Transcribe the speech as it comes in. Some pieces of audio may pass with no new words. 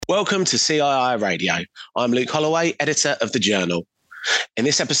Welcome to CII Radio. I'm Luke Holloway, editor of The Journal. In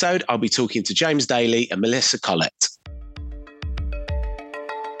this episode, I'll be talking to James Daly and Melissa Collett.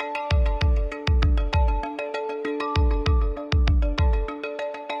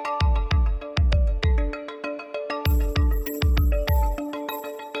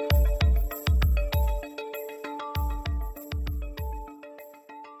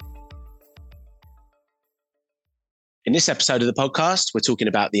 In this episode of the podcast, we're talking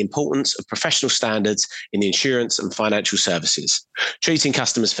about the importance of professional standards in the insurance and financial services, treating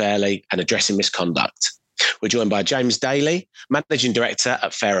customers fairly and addressing misconduct. We're joined by James Daly, Managing Director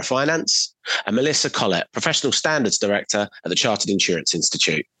at Fairer Finance, and Melissa Collett, Professional Standards Director at the Chartered Insurance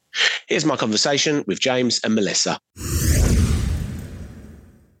Institute. Here's my conversation with James and Melissa.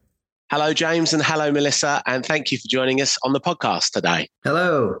 Hello, James, and hello, Melissa, and thank you for joining us on the podcast today.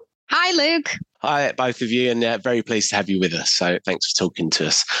 Hello. Hi, Luke. Hi, both of you, and very pleased to have you with us. So thanks for talking to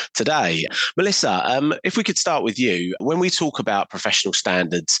us today. Melissa, if we could start with you. When we talk about professional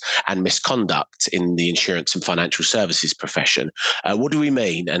standards and misconduct in the insurance and financial services profession, what do we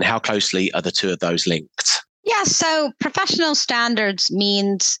mean and how closely are the two of those linked? Yeah, so professional standards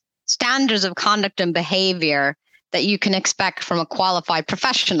means standards of conduct and behavior that you can expect from a qualified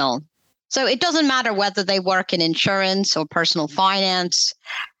professional. So it doesn't matter whether they work in insurance or personal finance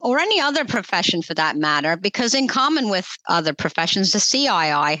or any other profession for that matter, because in common with other professions, the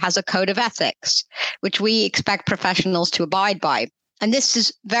CII has a code of ethics, which we expect professionals to abide by. And this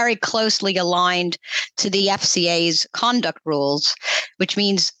is very closely aligned to the FCA's conduct rules, which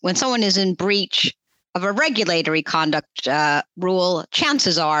means when someone is in breach of a regulatory conduct rule,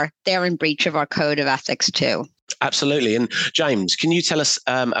 chances are they're in breach of our code of ethics too. Absolutely. And James, can you tell us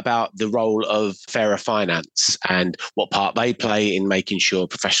about the role of Fairer Finance and what part they play in making sure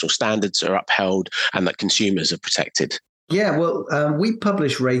professional standards are upheld and that consumers are protected? Yeah, well, we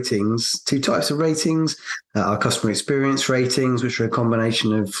publish ratings, two types of ratings, our customer experience ratings, which are a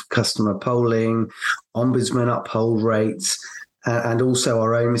combination of customer polling, ombudsman uphold rates, and also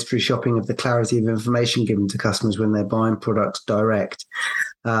our own mystery shopping of the clarity of information given to customers when they're buying products direct.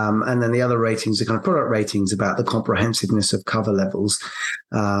 And then the other ratings are kind of product ratings about the comprehensiveness of cover levels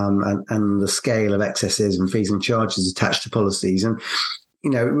and the scale of excesses and fees and charges attached to policies. And,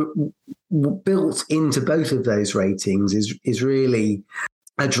 you know, built into both of those ratings is really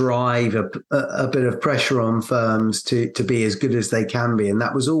a drive, a bit of pressure on firms to be as good as they can be. And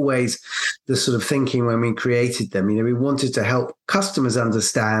that was always the sort of thinking when we created them. You know, we wanted to help customers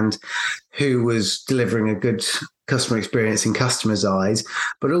understand who was delivering a good customer experience in customers' eyes,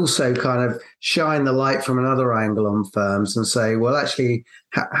 but also kind of shine the light from another angle on firms and say, well, actually,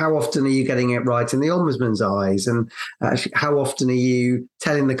 how often are you getting it right in the ombudsman's eyes? And actually, how often are you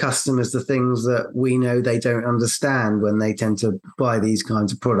telling the customers the things that we know they don't understand when they tend to buy these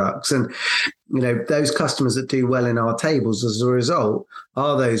kinds of products? And, you know, those customers that do well in our tables as a result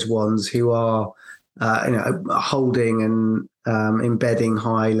are those ones who are holding and embedding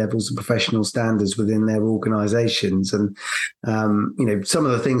high levels of professional standards within their organizations. And, some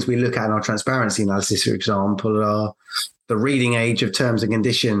of the things we look at in our transparency analysis, for example, are the reading age of terms and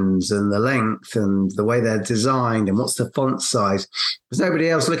conditions and the length and the way they're designed and what's the font size. There's nobody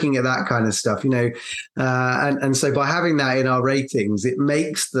else looking at that kind of stuff, and so by having that in our ratings, it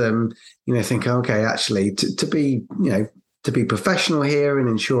makes them, think, okay, actually to be professional here and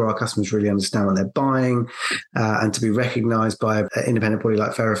ensure our customers really understand what they're buying and to be recognised by an independent body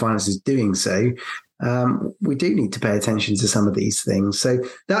like Fairer Finance is doing so, we do need to pay attention to some of these things. So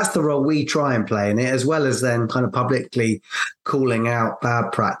that's the role we try and play in it, as well as then kind of publicly calling out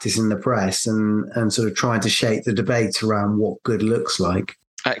bad practice in the press and sort of trying to shape the debate around what good looks like.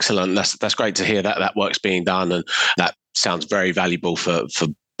 Excellent. That's great to hear that work's being done, and that sounds very valuable for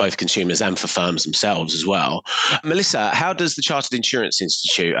both consumers and for firms themselves as well. Melissa, how does the Chartered Insurance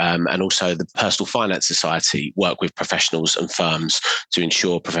Institute and also the Personal Finance Society work with professionals and firms to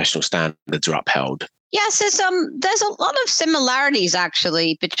ensure professional standards are upheld? Yes, there's a lot of similarities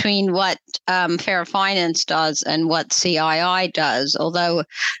actually between what Fairer Finance does and what CII does, although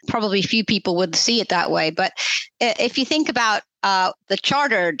probably few people would see it that way. But if you think about the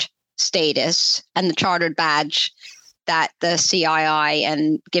chartered status and the chartered badge that the CII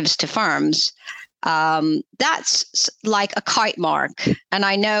and gives to firms, that's like a kite mark. And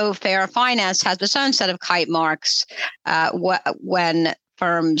I know Fairer Finance has its own set of kite marks when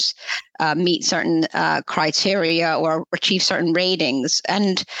firms meet certain criteria or achieve certain ratings.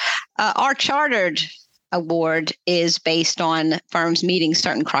 And our chartered award is based on firms meeting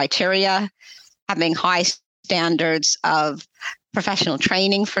certain criteria, having high standards of professional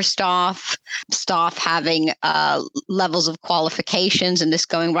training for staff having levels of qualifications, and this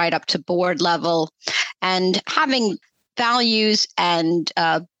going right up to board level, and having values and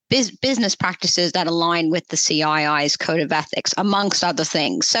business practices that align with the CII's Code of Ethics, amongst other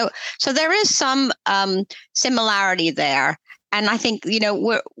things. So there is some similarity there. And I think,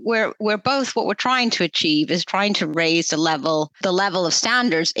 we're both, what we're trying to achieve is trying to raise the level of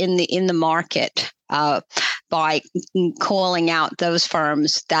standards in the market by calling out those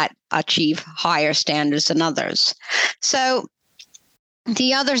firms that achieve higher standards than others. So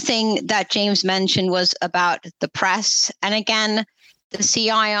the other thing that James mentioned was about the press. And again, the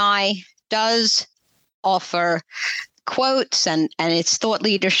CII does offer quotes and its thought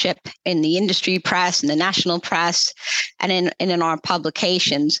leadership in the industry press and the national press and in our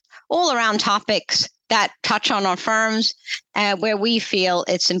publications, all around topics that touch on our firms, where we feel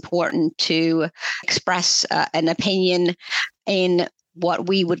it's important to express an opinion in what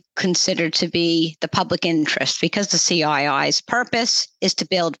we would consider to be the public interest, because the CII's purpose is to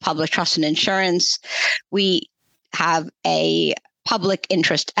build public trust in insurance. We have a public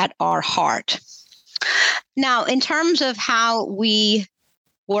interest at our heart. Now, in terms of how we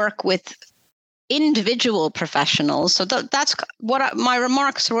work with individual professionals, so that's what my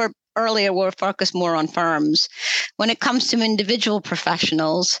remarks were earlier were focused more on firms. When it comes to individual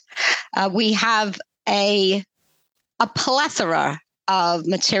professionals, we have a plethora of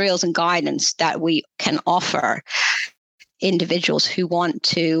materials and guidance that we can offer individuals who want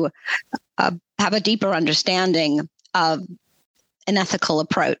to have a deeper understanding of an ethical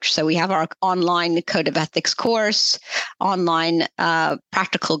approach. So we have our online Code of Ethics course, online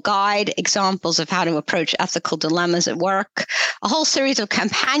practical guide, examples of how to approach ethical dilemmas at work, a whole series of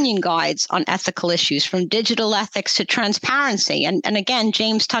companion guides on ethical issues, from digital ethics to transparency. And again,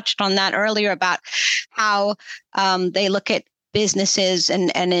 James touched on that earlier about how they look at businesses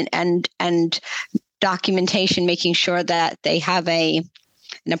and documentation, making sure that they have an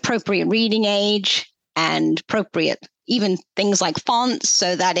appropriate reading age and appropriate even things like fonts,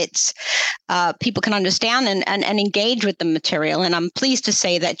 so that it's people can understand and engage with the material. And I'm pleased to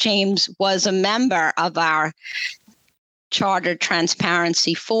say that James was a member of our Chartered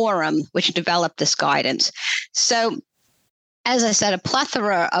Transparency Forum, which developed this guidance. So, as I said, a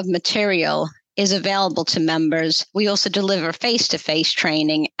plethora of material is available to members. We also deliver face-to-face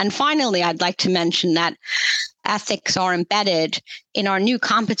training. And finally, I'd like to mention that ethics are embedded in our new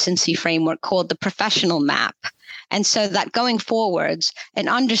competency framework called the Professional Map. And so that going forwards, an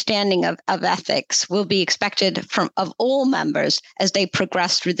understanding of ethics will be expected of all members as they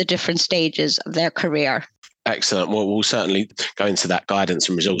progress through the different stages of their career. Excellent. Well, we'll certainly go into that guidance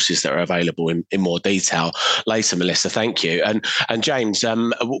and resources that are available in more detail later, Melissa. Thank you. And James,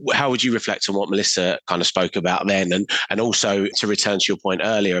 how would you reflect on what Melissa kind of spoke about then? And also, to return to your point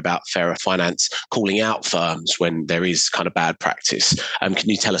earlier about Fairer Finance calling out firms when there is kind of bad practice, can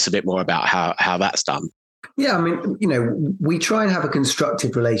you tell us a bit more about how that's done? Yeah, I mean, we try and have a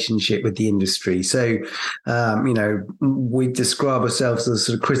constructive relationship with the industry. So, we describe ourselves as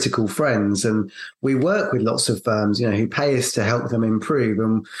sort of critical friends, and we work with lots of firms, who pay us to help them improve.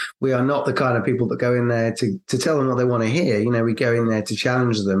 And we are not the kind of people that go in there to tell them what they want to hear. We go in there to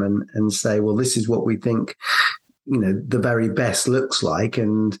challenge them and say, well, this is what we think, the very best looks like,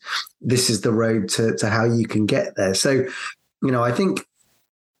 and this is the road to how you can get there. So, I think,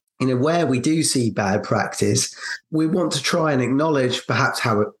 where we do see bad practice, we want to try and acknowledge perhaps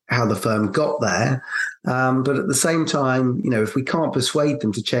how the firm got there. But at the same time, if we can't persuade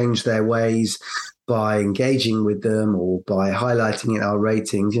them to change their ways by engaging with them or by highlighting it in our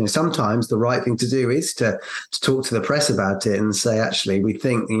ratings, sometimes the right thing to do is to talk to the press about it and say, actually, we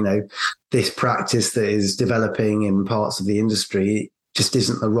think, this practice that is developing in parts of the industry just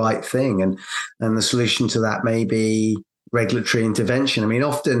isn't the right thing. And the solution to that may be regulatory intervention. I mean,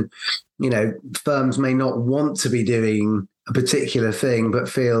 often, firms may not want to be doing a particular thing, but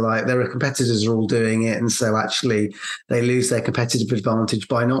feel like their competitors are all doing it. And so actually they lose their competitive advantage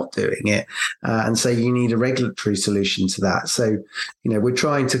by not doing it. And so you need a regulatory solution to that. So, we're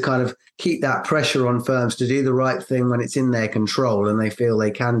trying to kind of keep that pressure on firms to do the right thing when it's in their control and they feel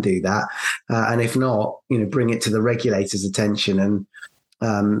they can do that. And if not, bring it to the regulator's attention. And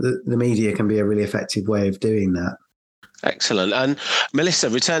the media can be a really effective way of doing that. Excellent. And Melissa,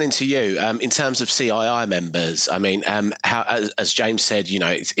 returning to you, in terms of CII members, I mean, how, as James said,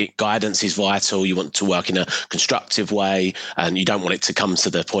 guidance is vital. You want to work in a constructive way, and you don't want it to come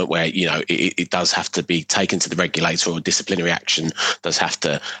to the point where, it does have to be taken to the regulator, or disciplinary action does have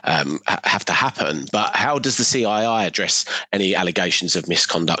to happen. But how does the CII address any allegations of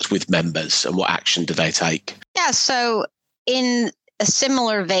misconduct with members, and what action do they take? Yeah, so in a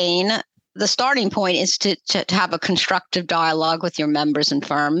similar vein, the starting point is to have a constructive dialogue with your members and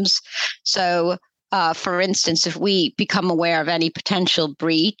firms. So, for instance, if we become aware of any potential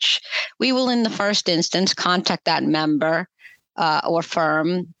breach, we will, in the first instance, contact that member or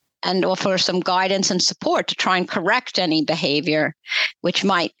firm and offer some guidance and support to try and correct any behavior which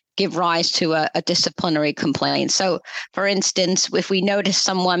might give rise to a disciplinary complaint. So, for instance, if we notice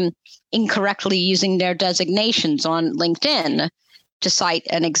someone incorrectly using their designations on LinkedIn, to cite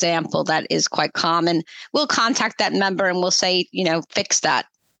an example that is quite common, we'll contact that member and we'll say, fix that.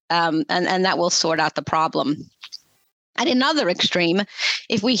 And that will sort out the problem. At another extreme,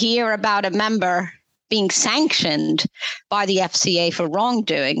 if we hear about a member being sanctioned by the FCA for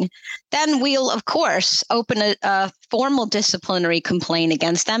wrongdoing, then we'll, of course, open a formal disciplinary complaint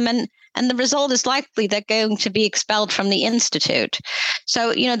against them. And the result is likely they're going to be expelled from the institute.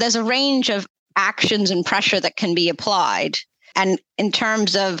 So, there's a range of actions and pressure that can be applied. And in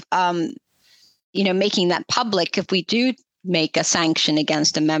terms of, making that public, if we do make a sanction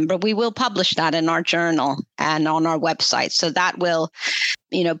against a member, we will publish that in our journal and on our website. So that will,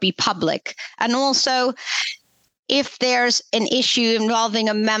 be public. And also, if there's an issue involving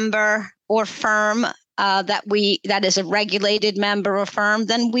a member or firm that is a regulated member or firm,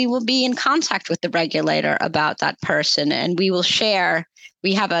 then we will be in contact with the regulator about that person, and we will share.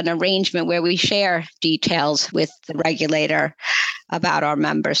 We have an arrangement where we share details with the regulator about our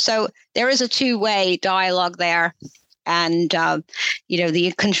members. So there is a two-way dialogue there. And,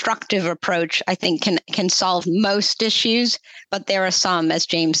 the constructive approach, I think, can solve most issues. But there are some, as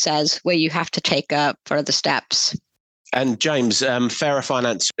James says, where you have to take further steps. And James, Fairer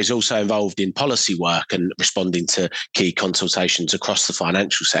Finance is also involved in policy work and responding to key consultations across the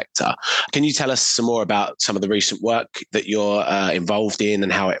financial sector. Can you tell us some more about some of the recent work that you're involved in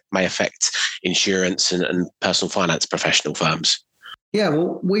and how it may affect insurance and personal finance professional firms? Yeah,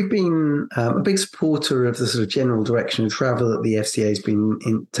 well, we've been a big supporter of the sort of general direction of travel that the FCA has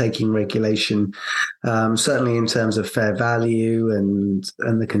been taking regulation, certainly in terms of fair value and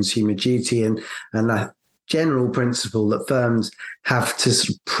the consumer duty and that general principle that firms have to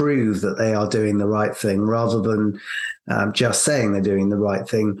sort of prove that they are doing the right thing rather than just saying they're doing the right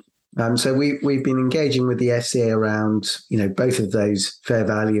thing. So we've been engaging with the FCA around, both of those fair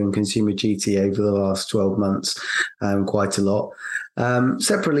value and consumer duty over the last 12 months, quite a lot.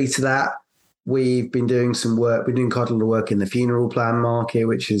 Separately to that, we've been doing some work. We're doing quite a lot of work in the funeral plan market,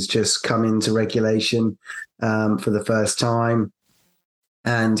 which has just come into regulation for the first time.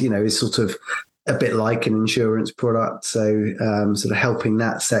 And, is sort of a bit like an insurance product. So sort of helping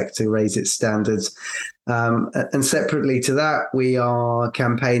that sector raise its standards. And separately to that, we are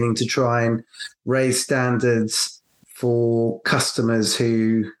campaigning to try and raise standards for customers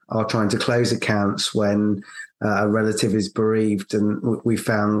who are trying to close accounts when a relative is bereaved. And we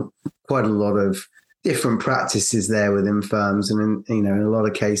found quite a lot of different practices there within firms. And in a lot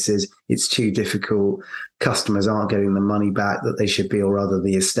of cases, it's too difficult. Customers aren't getting the money back that they should be, or rather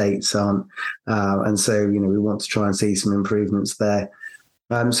the estates aren't. And so, we want to try and see some improvements there.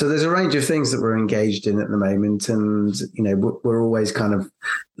 So there's a range of things that we're engaged in at the moment. And, we're always kind of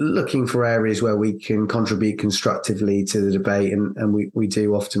looking for areas where we can contribute constructively to the debate. And we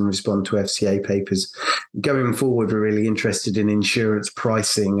do often respond to FCA papers. Going forward, we're really interested in insurance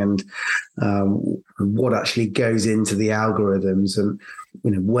pricing and what actually goes into the algorithms and,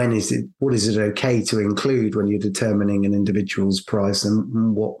 what is it okay to include when you're determining an individual's price,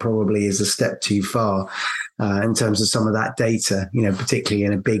 and what probably is a step too far in terms of some of that data, particularly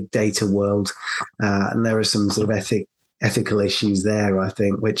in a big data world. And there are some sort of ethical issues there, I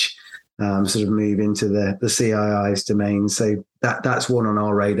think, which sort of move into the CII's domain. So that's one on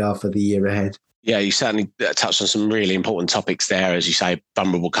our radar for the year ahead. Yeah, you certainly touched on some really important topics there, as you say,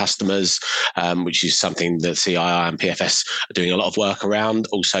 vulnerable customers, which is something that CII and PFS are doing a lot of work around.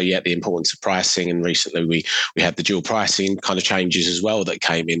 Also, the importance of pricing. And recently we had the dual pricing kind of changes as well that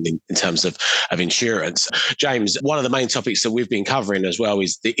came in terms of insurance. James, one of the main topics that we've been covering as well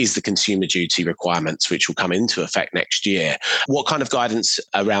is the consumer duty requirements, which will come into effect next year. What kind of guidance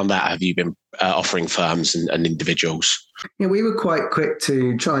around that have you been offering firms and individuals? We were quite quick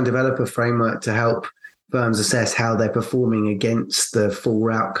to try and develop a framework to help firms assess how they're performing against the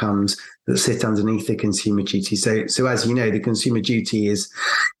 4 outcomes that sit underneath the consumer duty. So as you know, the consumer duty is,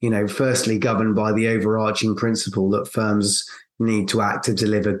 firstly governed by the overarching principle that firms need to act to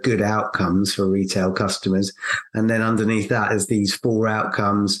deliver good outcomes for retail customers. And then underneath that is these 4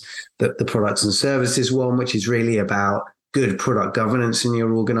 outcomes that the products and services one, which is really about good product governance in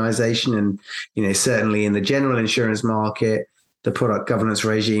your organization. And, certainly in the general insurance market, the product governance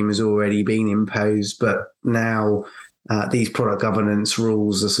regime has already been imposed, but now these product governance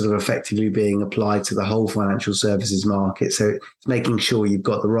rules are sort of effectively being applied to the whole financial services market. So it's making sure you've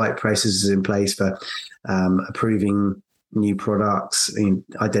got the right processes in place for approving new products,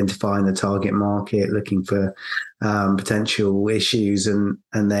 identifying the target market, looking for potential issues, and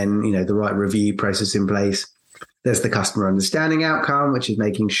then the right review process in place. There's the customer understanding outcome, which is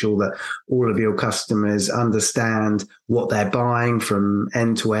making sure that all of your customers understand what they're buying from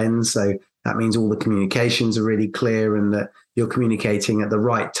end to end. So that means all the communications are really clear and that you're communicating at the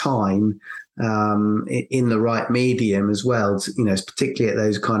right time, in the right medium as well. Particularly at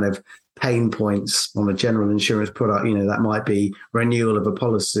those kind of pain points on a general insurance product. That might be renewal of a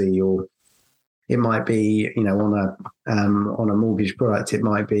policy, or it might be on a mortgage product, it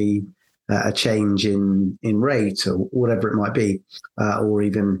might be a change in rate or whatever it might be, or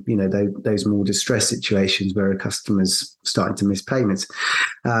even those more distressed situations where a customer's starting to miss payments.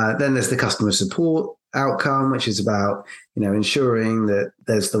 Then there's the customer support outcome, which is about ensuring that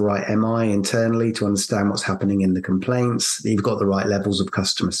there's the right MI internally to understand what's happening in the complaints, that you've got the right levels of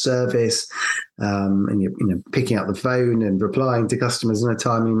customer service, and you're picking up the phone and replying to customers in a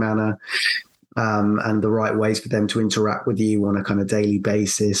timely manner. And the right ways for them to interact with you on a kind of daily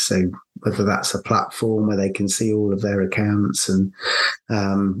basis. So whether that's a platform where they can see all of their accounts and,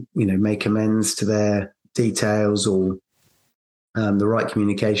 make amends to their details, or the right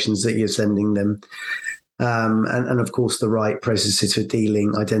communications that you're sending them. And of course, the right processes for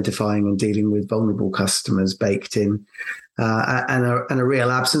identifying and dealing with vulnerable customers baked in, and a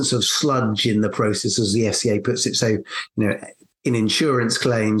real absence of sludge in the process, as the FCA puts it. So, in insurance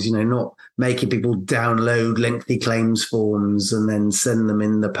claims, not making people download lengthy claims forms and then send them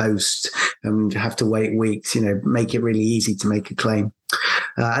in the post and have to wait weeks, make it really easy to make a claim.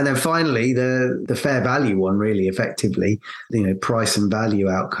 And then finally, the fair value one, really effectively, price and value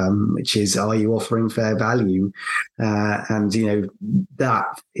outcome, which is, are you offering fair value? And that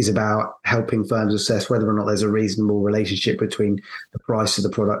is about helping firms assess whether or not there's a reasonable relationship between the price of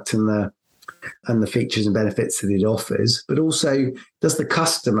the product and the features and benefits that it offers. But also, does the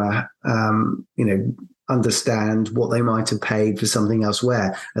customer, understand what they might have paid for something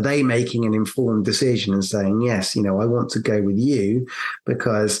elsewhere? Are they making an informed decision and saying, yes, I want to go with you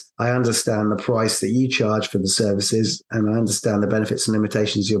because I understand the price that you charge for the services, and I understand the benefits and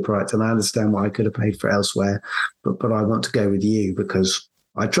limitations of your product, and I understand what I could have paid for elsewhere, but I want to go with you because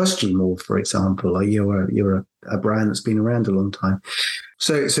I trust you more, for example, or you're a brand that's been around a long time.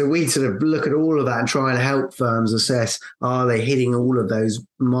 So we sort of look at all of that and try and help firms assess, are they hitting all of those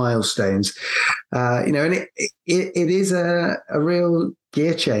milestones? And it is a real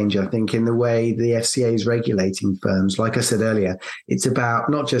gear change, I think, in the way the FCA is regulating firms. Like I said earlier, it's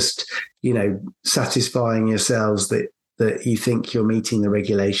about not just, satisfying yourselves that you think you're meeting the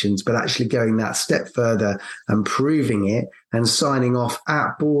regulations, but actually going that step further and proving it and signing off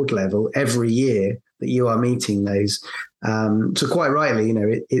at board level every year that you are meeting those. So quite rightly,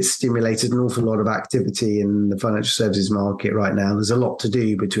 it's stimulated an awful lot of activity in the financial services market right now. There's a lot to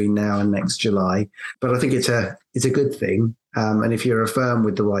do between now and next July, but I think it's a good thing. And if you're a firm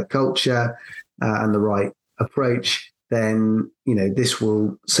with the right culture and the right approach, then this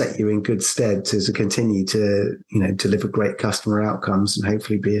will set you in good stead to continue to deliver great customer outcomes and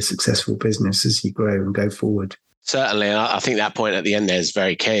hopefully be a successful business as you grow and go forward. Certainly. And I think that point at the end there is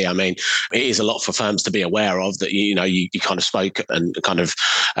very key. I mean, it is a lot for firms to be aware of that, you kind of spoke and kind of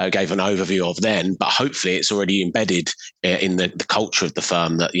gave an overview of then, but hopefully it's already embedded in the culture of the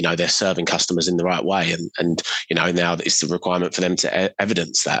firm that, they're serving customers in the right way. And now it's the requirement for them to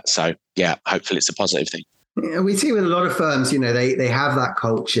evidence that. So, yeah, hopefully it's a positive thing. We see with a lot of firms, they have that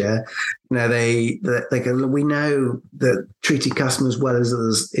culture. We know that treating customers well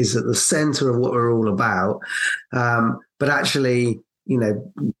is at the center of what we're all about. But actually,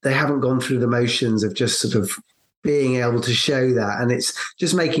 they haven't gone through the motions of just sort of being able to show that. And it's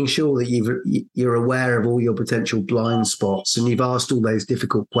just making sure that you're aware of all your potential blind spots and you've asked all those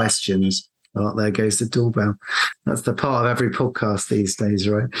difficult questions. Oh, there goes the doorbell. That's the part of every podcast these days,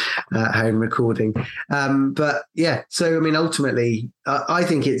 right? Home recording. But yeah, so I mean, ultimately, I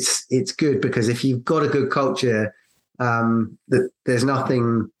think it's good because if you've got a good culture, that there's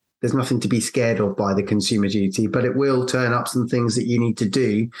nothing to be scared of by the Consumer Duty, but it will turn up some things that you need to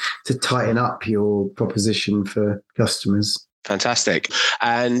do to tighten up your proposition for customers. Fantastic.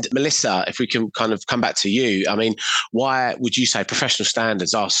 And Melissa, if we can kind of come back to you, I mean, why would you say professional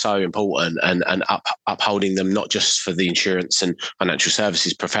standards are so important and upholding them, not just for the insurance and financial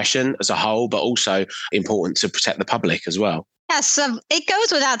services profession as a whole, but also important to protect the public as well? Yes, it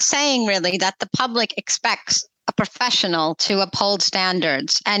goes without saying, really, that the public expects a professional to uphold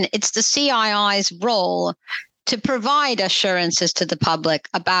standards. And it's the CII's role to provide assurances to the public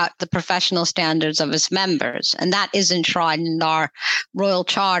about the professional standards of its members. And that is enshrined in our Royal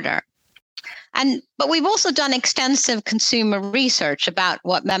Charter. But we've also done extensive consumer research about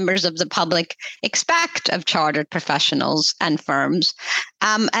what members of the public expect of chartered professionals and firms.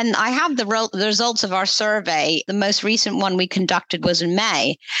 And I have the results of our survey. The most recent one we conducted was in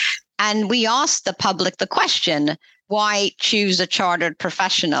May. And we asked the public the question, why choose a chartered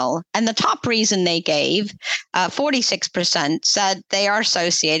professional? And the top reason they gave, 46%, said they are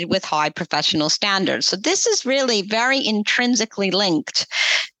associated with high professional standards. So this is really very intrinsically linked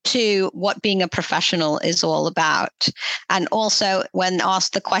to what being a professional is all about. And also, when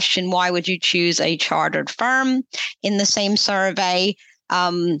asked the question, why would you choose a chartered firm, in the same survey,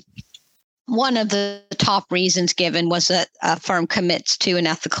 one of the top reasons given was that a firm commits to an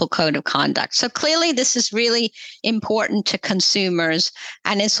ethical code of conduct. So clearly, this is really important to consumers,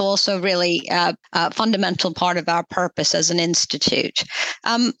 and it's also really a fundamental part of our purpose as an institute.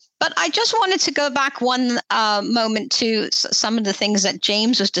 But I just wanted to go back one moment to some of the things that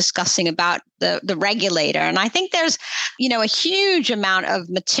James was discussing about the regulator. And I think there's, a huge amount of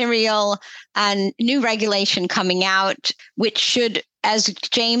material and new regulation coming out, which should, as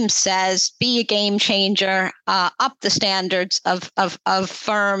James says, be a game changer, up the standards of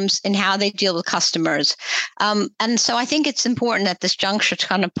firms in how they deal with customers. And so I think it's important at this juncture to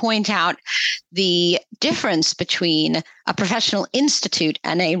kind of point out the difference between a professional institute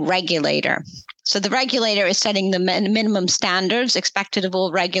and a regulator. So the regulator is setting the minimum standards expected of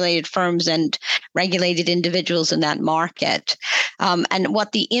all regulated firms and regulated individuals in that market. And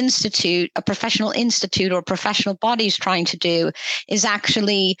what the institute, a professional institute or professional body, is trying to do is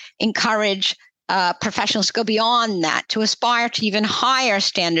actually encourage professionals to go beyond that, to aspire to even higher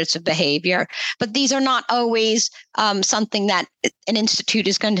standards of behavior. But these are not always something that an institute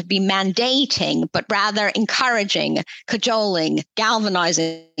is going to be mandating, but rather encouraging, cajoling,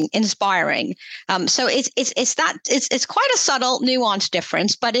 galvanizing, inspiring. So it's quite a subtle, nuanced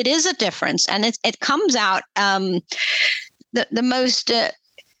difference, but it is a difference, and it comes out. The most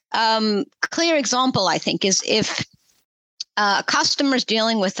clear example, I think, is if customers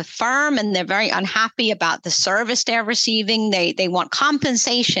dealing with a firm and they're very unhappy about the service they're receiving. They want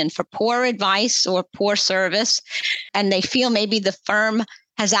compensation for poor advice or poor service, and they feel maybe the firm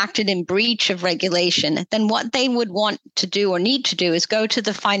has acted in breach of regulation. Then what they would want to do or need to do is go to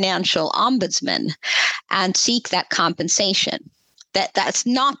the financial ombudsman and seek that compensation. That's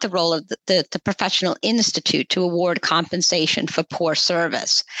not the role of the professional institute to award compensation for poor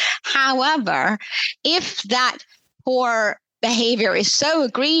service. However, if that poor behavior is so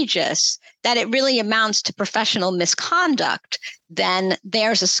egregious that it really amounts to professional misconduct, then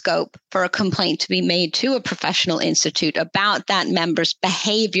there's a scope for a complaint to be made to a professional institute about that member's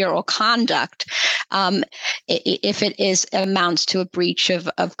behavior or conduct, if it amounts to a breach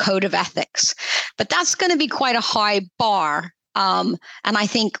of code of ethics. But that's going to be quite a high bar. And I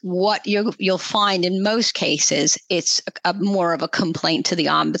think what you'll find in most cases, it's more of a complaint to the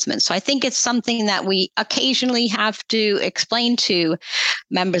ombudsman. So I think it's something that we occasionally have to explain to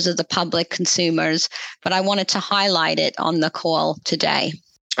members of the public, consumers, but I wanted to highlight it on the call today.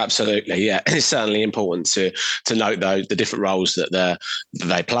 Absolutely, yeah. It's certainly important to note, though, the different roles that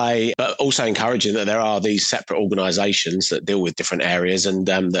they play, but also encouraging that there are these separate organisations that deal with different areas and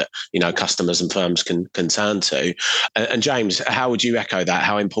that customers and firms can turn to. And James, how would you echo that?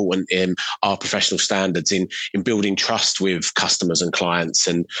 How important are professional standards in building trust with customers and clients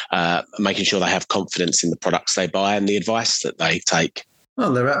and making sure they have confidence in the products they buy and the advice that they take?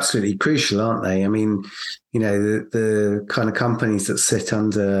 Well, they're absolutely crucial, aren't they? I mean, the kind of companies that sit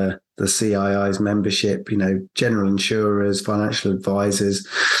under the CII's membership, general insurers, financial advisors,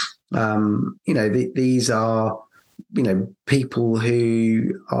 these are, people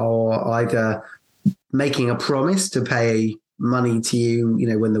who are either making a promise to pay money to you,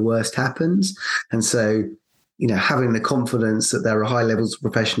 when the worst happens. And so, having the confidence that there are high levels of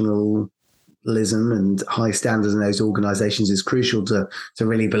professionalism and high standards in those organizations is crucial to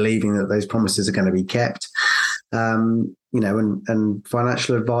really believing that those promises are going to be kept. And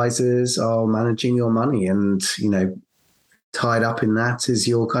financial advisors are managing your money, and, tied up in that is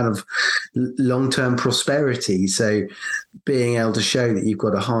your kind of long-term prosperity. So being able to show that you've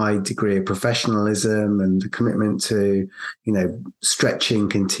got a high degree of professionalism and a commitment to, stretching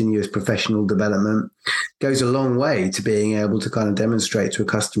continuous professional development goes a long way to being able to kind of demonstrate to a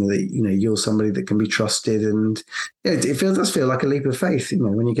customer that, you're somebody that can be trusted. And it does feel like a leap of faith,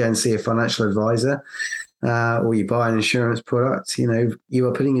 when you go and see a financial advisor or you buy an insurance product, you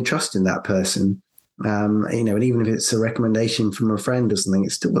are putting your trust in that person. And even if it's a recommendation from a friend or something,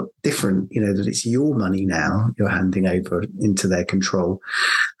 it's still different, that it's your money now you're handing over into their control.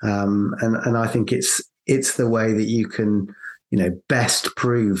 And I think it's the way that you can, best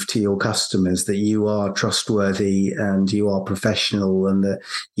prove to your customers that you are trustworthy and you are professional and that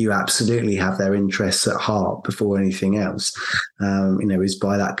you absolutely have their interests at heart before anything else, is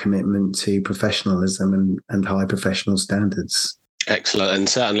by that commitment to professionalism and high professional standards. Excellent. And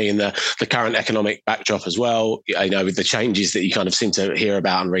certainly in the current economic backdrop as well, with the changes that you kind of seem to hear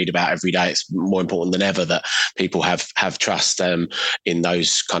about and read about every day, it's more important than ever that people have trust in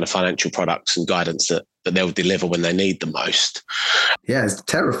those kind of financial products and guidance that they'll deliver when they need the most. Yeah, it's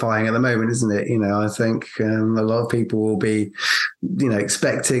terrifying at the moment, isn't it? I think a lot of people will be,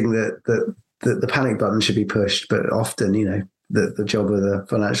 expecting that the panic button should be pushed, but often, the job of the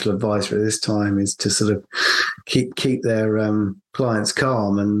financial advisor at this time is to sort of keep their clients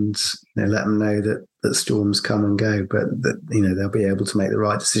calm and let them know that storms come and go, but that they'll be able to make the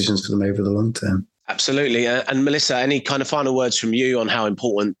right decisions for them over the long term. Absolutely. And Melissa, any kind of final words from you on how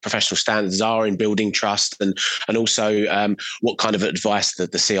important professional standards are in building trust and also what kind of advice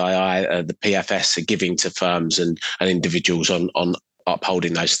that the CII, the PFS are giving to firms and individuals on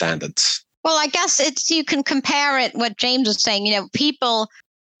upholding those standards? Well, I guess you can compare it, what James was saying,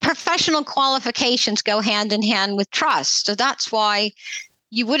 professional qualifications go hand in hand with trust. So that's why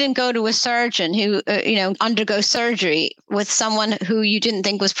you wouldn't go to a surgeon who, undergo surgery with someone who you didn't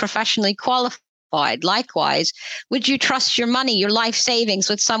think was professionally qualified. Likewise, would you trust your money, your life savings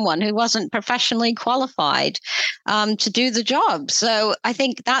with someone who wasn't professionally qualified to do the job? So I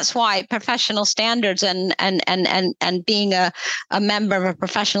think that's why professional standards and being a member of a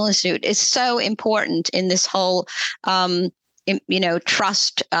professional institute is so important in this whole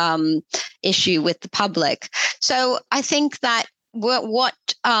trust issue with the public. So I think that what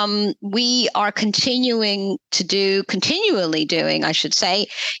we are continually doing, I should say,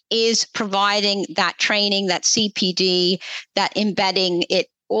 is providing that training, that CPD, that embedding it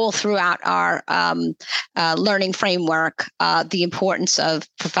all throughout our learning framework, the importance of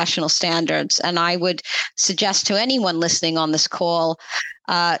professional standards. And I would suggest to anyone listening on this call,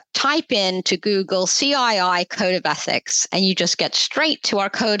 type into Google CII Code of Ethics, and you just get straight to our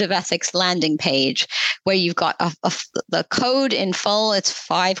Code of Ethics landing page, where you've got the code in full. It's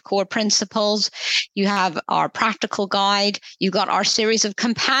 5 core principles. You have our practical guide. You got our series of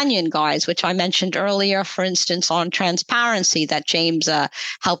companion guides, which I mentioned earlier, for instance, on transparency that James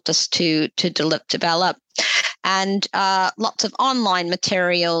helped us to develop, and lots of online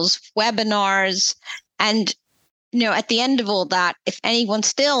materials, webinars, and at the end of all that, if anyone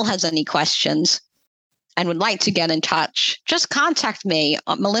still has any questions and would like to get in touch, just contact me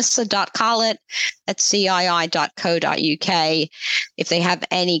at melissa.collett@cii.co.uk if they have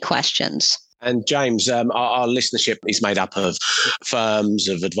any questions. And James, our listenership is made up of firms,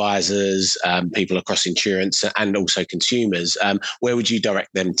 of advisors, people across insurance, and also consumers. Where would you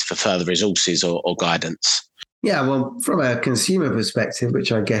direct them for further resources or guidance? Yeah, well, from a consumer perspective,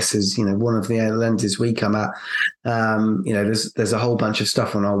 which I guess is, one of the lenses we come at, there's a whole bunch of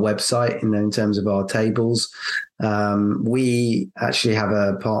stuff on our website, in terms of our tables. We actually have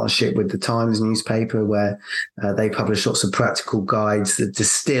a partnership with the Times newspaper where they publish lots of practical guides that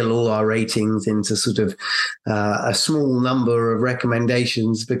distill all our ratings into sort of a small number of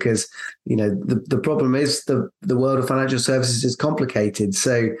recommendations, because, the problem is the world of financial services is complicated.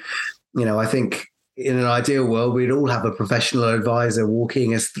 So, I think in an ideal world, we'd all have a professional advisor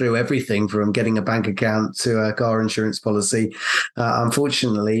walking us through everything from getting a bank account to a car insurance policy.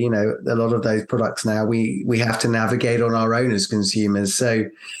 Unfortunately, a lot of those products now we have to navigate on our own as consumers. So,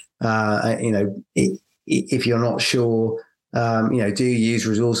 if you're not sure, do use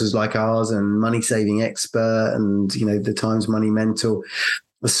resources like ours and Money Saving Expert and, the Times Money Mentor.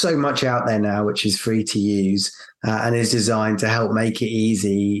 There's so much out there now which is free to use and is designed to help make it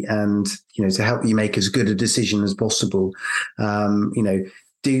easy and, to help you make as good a decision as possible.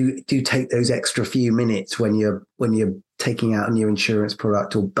 Do take those extra few minutes when you're taking out a new insurance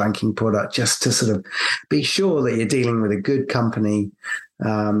product or banking product, just to sort of be sure that you're dealing with a good company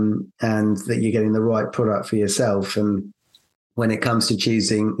and that you're getting the right product for yourself. And when it comes to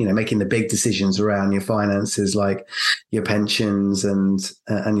choosing, making the big decisions around your finances, like your pensions and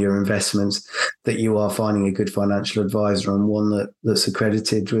your investments, that you are finding a good financial advisor and one that's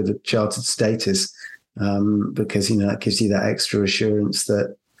accredited with a chartered status, because that gives you that extra assurance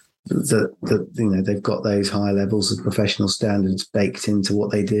that they've got those high levels of professional standards baked into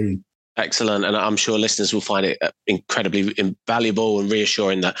what they do. Excellent. And I'm sure listeners will find it incredibly invaluable and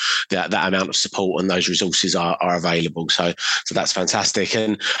reassuring that amount of support and those resources are available. So that's fantastic.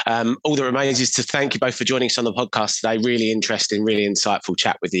 And all that remains is to thank you both for joining us on the podcast today. Really interesting, really insightful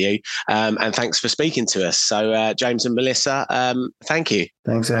chat with you. And thanks for speaking to us. So James and Melissa, thank you.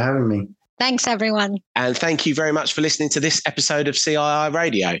 Thanks for having me. Thanks, everyone. And thank you very much for listening to this episode of CII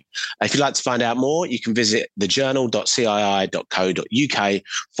Radio. If you'd like to find out more, you can visit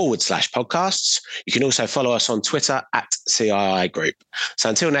thejournal.cii.co.uk/podcasts. You can also follow us on Twitter @CII Group. So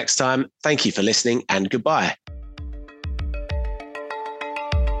until next time, thank you for listening and goodbye.